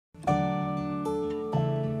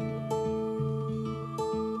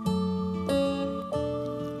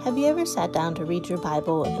Have you ever sat down to read your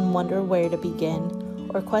Bible and wonder where to begin,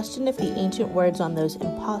 or question if the ancient words on those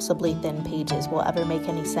impossibly thin pages will ever make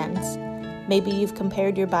any sense? Maybe you've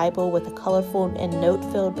compared your Bible with the colorful and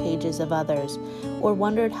note-filled pages of others, or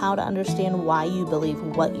wondered how to understand why you believe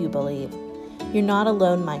what you believe. You're not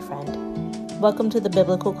alone, my friend. Welcome to the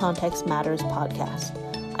Biblical Context Matters podcast.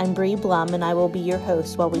 I'm Bree Blum, and I will be your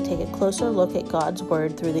host while we take a closer look at God's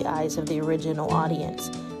Word through the eyes of the original audience,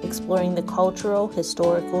 exploring the cultural,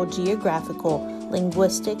 historical, geographical,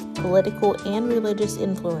 linguistic, political, and religious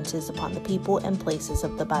influences upon the people and places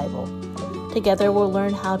of the Bible. Together, we'll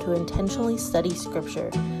learn how to intentionally study Scripture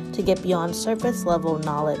to get beyond surface-level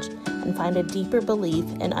knowledge and find a deeper belief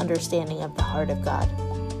and understanding of the heart of God.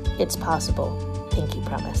 It's possible. Pinky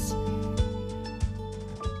promise.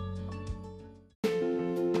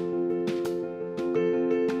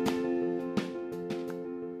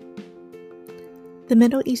 The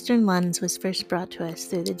Middle Eastern lens was first brought to us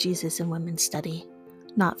through the Jesus and Women study.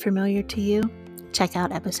 Not familiar to you? Check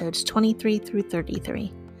out episodes 23 through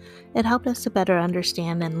 33. It helped us to better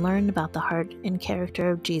understand and learn about the heart and character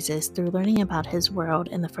of Jesus through learning about his world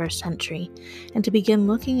in the first century, and to begin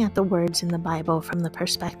looking at the words in the Bible from the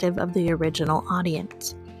perspective of the original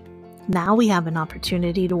audience. Now we have an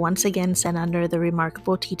opportunity to once again sit under the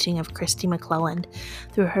remarkable teaching of Christy McClelland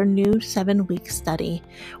through her new 7-week study,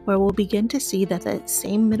 where we'll begin to see that the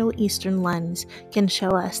same Middle Eastern lens can show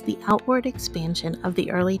us the outward expansion of the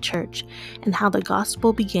early church and how the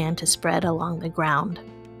gospel began to spread along the ground.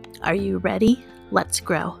 Are you ready? Let's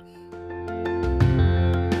grow.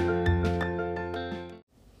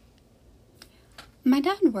 My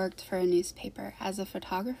dad worked for a newspaper as a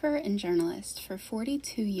photographer and journalist for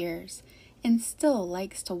 42 years and still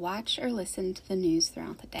likes to watch or listen to the news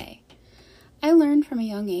throughout the day. I learned from a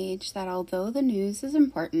young age that although the news is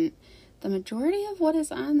important, the majority of what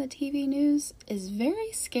is on the TV news is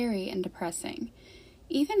very scary and depressing.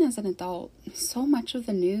 Even as an adult, so much of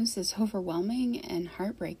the news is overwhelming and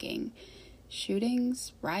heartbreaking.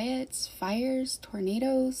 Shootings, riots, fires,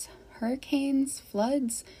 tornadoes, hurricanes,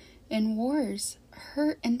 floods, and wars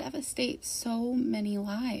hurt and devastate so many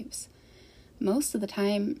lives. Most of the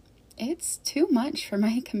time, it's too much for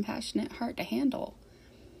my compassionate heart to handle.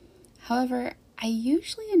 However, I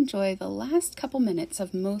usually enjoy the last couple minutes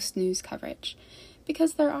of most news coverage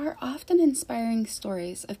because there are often inspiring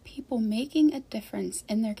stories of people making a difference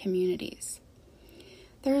in their communities.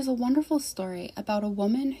 There is a wonderful story about a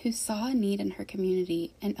woman who saw a need in her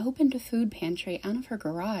community and opened a food pantry out of her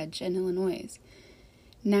garage in Illinois.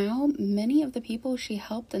 Now, many of the people she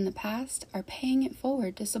helped in the past are paying it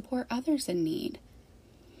forward to support others in need.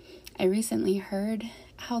 I recently heard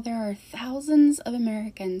how there are thousands of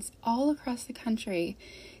Americans all across the country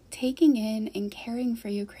taking in and caring for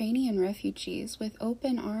Ukrainian refugees with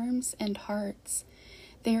open arms and hearts.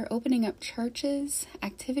 They are opening up churches,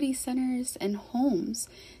 activity centers, and homes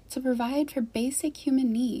to provide for basic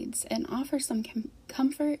human needs and offer some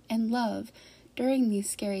comfort and love during these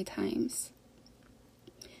scary times.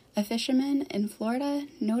 A fisherman in Florida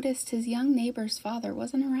noticed his young neighbor's father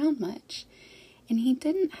wasn't around much, and he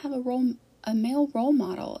didn't have a male role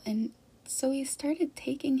model, and so he started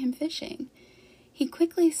taking him fishing. He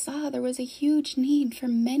quickly saw there was a huge need for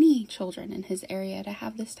many children in his area to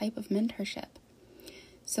have this type of mentorship.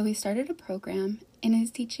 So he started a program and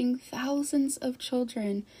is teaching thousands of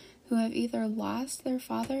children who have either lost their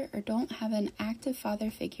father or don't have an active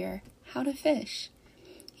father figure how to fish.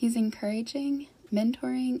 He's encouraging,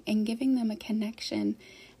 mentoring, and giving them a connection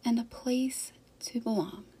and a place to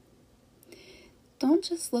belong. Don't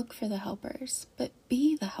just look for the helpers, but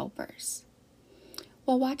be the helpers.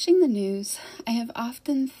 While watching the news, I have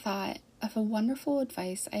often thought of a wonderful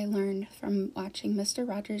advice I learned from watching Mr.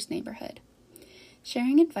 Rogers' Neighborhood.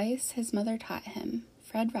 Sharing advice his mother taught him,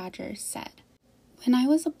 Fred Rogers said, "When I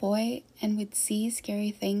was a boy and would see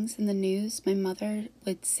scary things in the news, my mother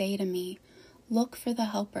would say to me, 'Look for the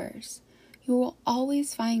helpers. You will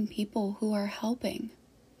always find people who are helping.'"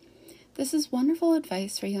 This is wonderful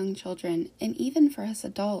advice for young children and even for us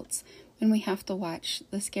adults when we have to watch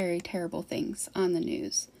the scary, terrible things on the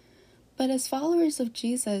news. But as followers of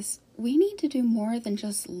Jesus, we need to do more than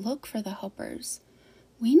just look for the helpers.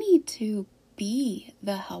 We need to be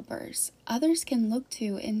the helpers others can look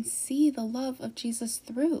to and see the love of Jesus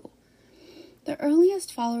through. The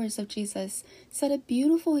earliest followers of Jesus set a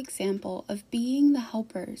beautiful example of being the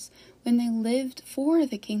helpers when they lived for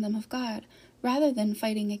the kingdom of God rather than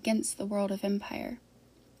fighting against the world of empire.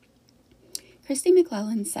 Christy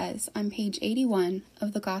McClelland says on page 81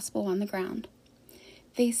 of the Gospel on the Ground,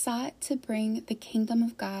 "They sought to bring the kingdom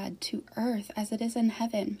of God to earth as it is in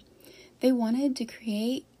heaven. They wanted to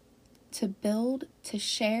create to build, to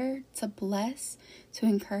share, to bless, to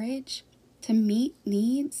encourage, to meet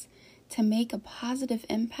needs, to make a positive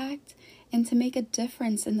impact, and to make a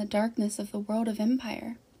difference in the darkness of the world of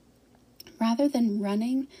empire. Rather than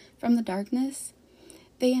running from the darkness,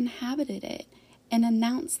 they inhabited it and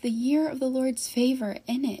announced the year of the Lord's favor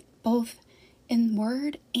in it, both in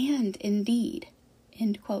word and in deed.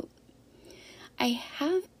 End quote. I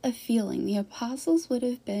have a feeling the apostles would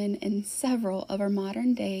have been in several of our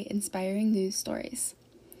modern day inspiring news stories.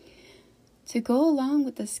 To go along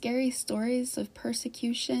with the scary stories of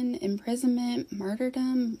persecution, imprisonment,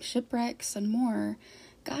 martyrdom, shipwrecks, and more,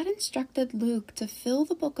 God instructed Luke to fill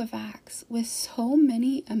the book of Acts with so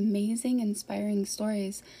many amazing, inspiring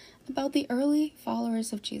stories about the early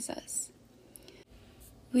followers of Jesus.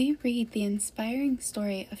 We read the inspiring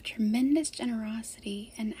story of tremendous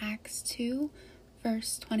generosity in Acts 2,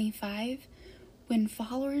 verse 25, when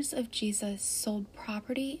followers of Jesus sold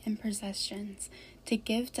property and possessions to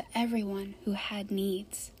give to everyone who had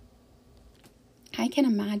needs. I can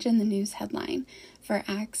imagine the news headline for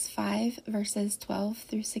Acts 5, verses 12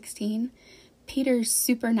 through 16, Peter's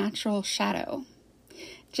supernatural shadow.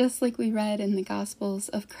 Just like we read in the Gospels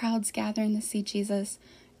of crowds gathering to see Jesus,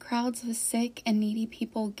 crowds of sick and needy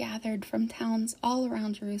people gathered from towns all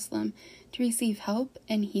around Jerusalem to receive help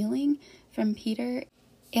and healing from Peter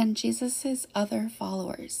and Jesus' other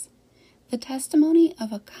followers. The testimony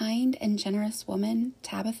of a kind and generous woman,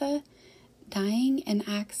 Tabitha, dying in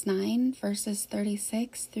Acts 9, verses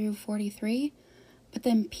 36 through 43, but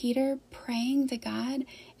then Peter praying to God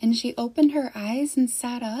and she opened her eyes and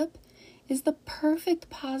sat up, is the perfect,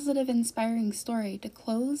 positive, inspiring story to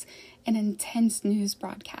close an intense news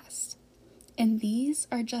broadcast. And these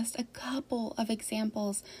are just a couple of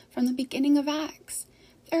examples from the beginning of Acts.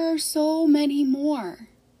 There are so many more.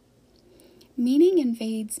 Meaning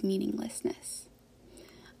invades meaninglessness.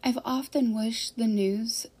 I've often wished the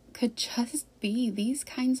news could just be these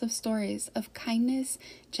kinds of stories of kindness,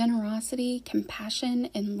 generosity, compassion,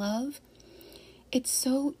 and love. It's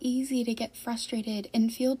so easy to get frustrated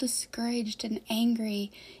and feel discouraged and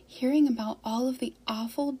angry hearing about all of the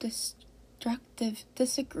awful, destructive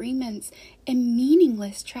disagreements and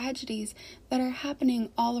meaningless tragedies that are happening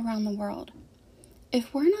all around the world.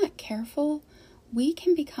 If we're not careful, we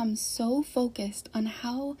can become so focused on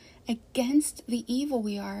how against the evil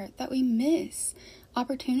we are that we miss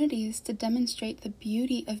opportunities to demonstrate the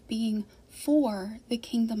beauty of being for the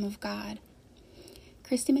kingdom of God.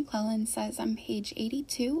 Christy McClellan says on page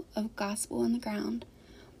 82 of Gospel on the Ground,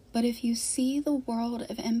 "But if you see the world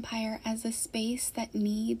of empire as a space that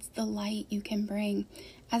needs the light you can bring,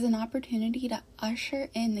 as an opportunity to usher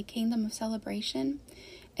in the kingdom of celebration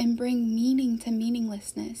and bring meaning to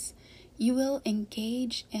meaninglessness, you will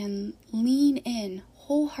engage and lean in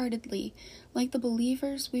wholeheartedly like the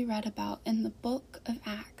believers we read about in the book of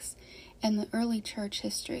Acts and the early church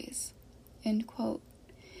histories." End quote.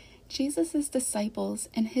 Jesus' disciples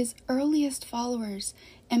and his earliest followers,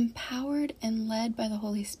 empowered and led by the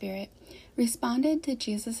Holy Spirit, responded to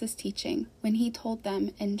Jesus' teaching when he told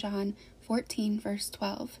them in John 14, verse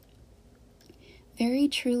 12, "Very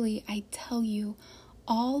truly, I tell you,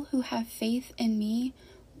 all who have faith in me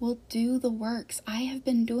will do the works I have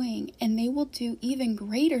been doing, and they will do even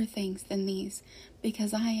greater things than these,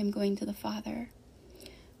 because I am going to the Father."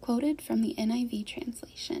 Quoted from the NIV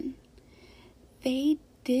translation. They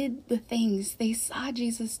did the things they saw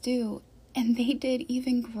Jesus do, and they did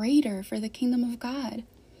even greater for the kingdom of God.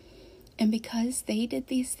 And because they did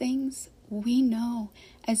these things, we know,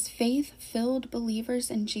 as faith-filled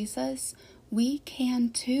believers in Jesus, we can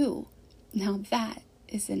too. Now that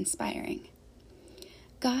is inspiring.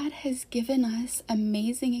 God has given us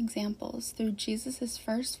amazing examples through Jesus'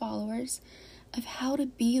 first followers of how to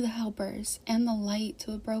be the helpers and the light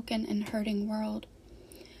to a broken and hurting world.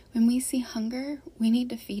 When we see hunger, we need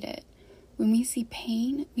to feed it. When we see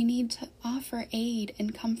pain, we need to offer aid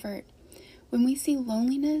and comfort. When we see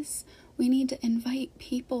loneliness, we need to invite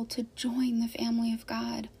people to join the family of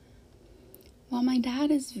God. While my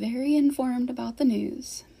dad is very informed about the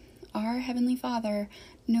news, our Heavenly Father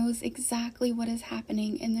knows exactly what is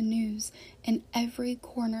happening in the news in every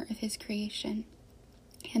corner of his creation.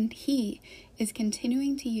 And he is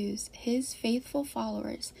continuing to use his faithful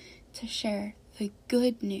followers to share the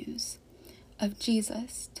good news of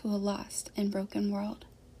Jesus to a lost and broken world.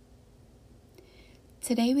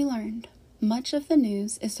 Today we learned much of the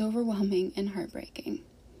news is overwhelming and heartbreaking.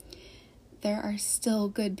 There are still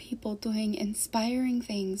good people doing inspiring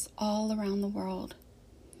things all around the world.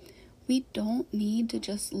 We don't need to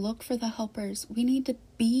just look for the helpers. We need to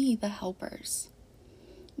be the helpers.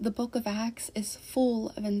 the book of Acts is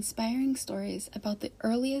full of inspiring stories about the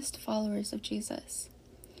earliest followers of Jesus.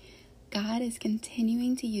 God is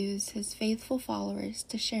continuing to use his faithful followers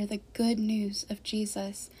to share the good news of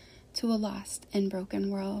Jesus to a lost and broken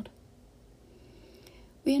world.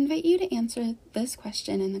 We invite you to answer this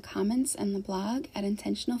question in the comments and the blog at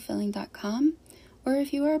intentionalfilling.com, or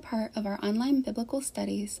if you are a part of our online biblical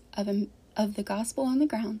studies of the Gospel on the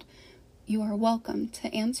Ground, you are welcome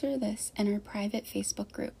to answer this in our private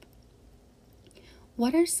Facebook group.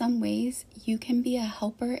 What are some ways you can be a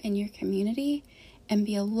helper in your community and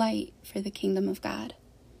be a light for the kingdom of God?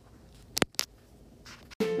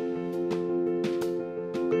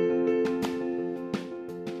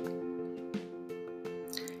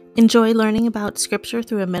 Enjoy learning about Scripture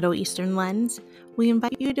through a Middle Eastern lens? We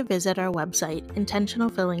invite you to visit our website,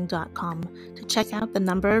 intentionalfilling.com, to check out the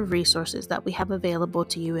number of resources that we have available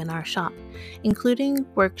to you in our shop, including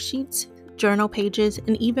worksheets, journal pages,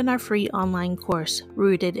 and even our free online course,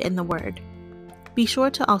 Rooted in the Word. Be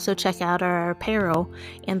sure to also check out our apparel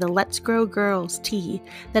and the Let's Grow Girls tee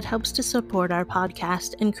that helps to support our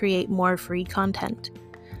podcast and create more free content.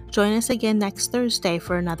 Join us again next Thursday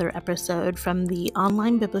for another episode from the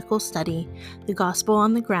online biblical study, The Gospel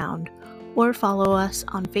on the Ground, or follow us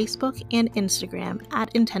on Facebook and Instagram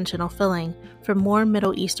at Intentional Filling for more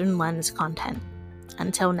Middle Eastern lens content.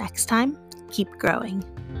 Until next time, keep growing.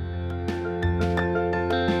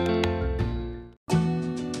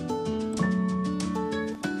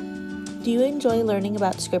 Do you enjoy learning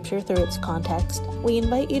about Scripture through its context? We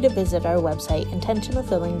invite you to visit our website,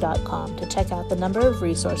 intentionalfilling.com, to check out the number of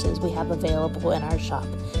resources we have available in our shop,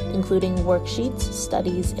 including worksheets,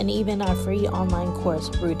 studies, and even our free online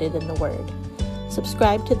course, Rooted in the Word.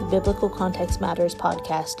 Subscribe to the Biblical Context Matters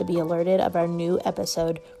podcast to be alerted of our new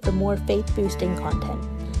episode for more faith-boosting content.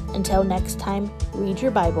 Until next time, read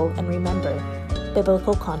your Bible and remember,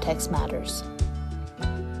 biblical context matters.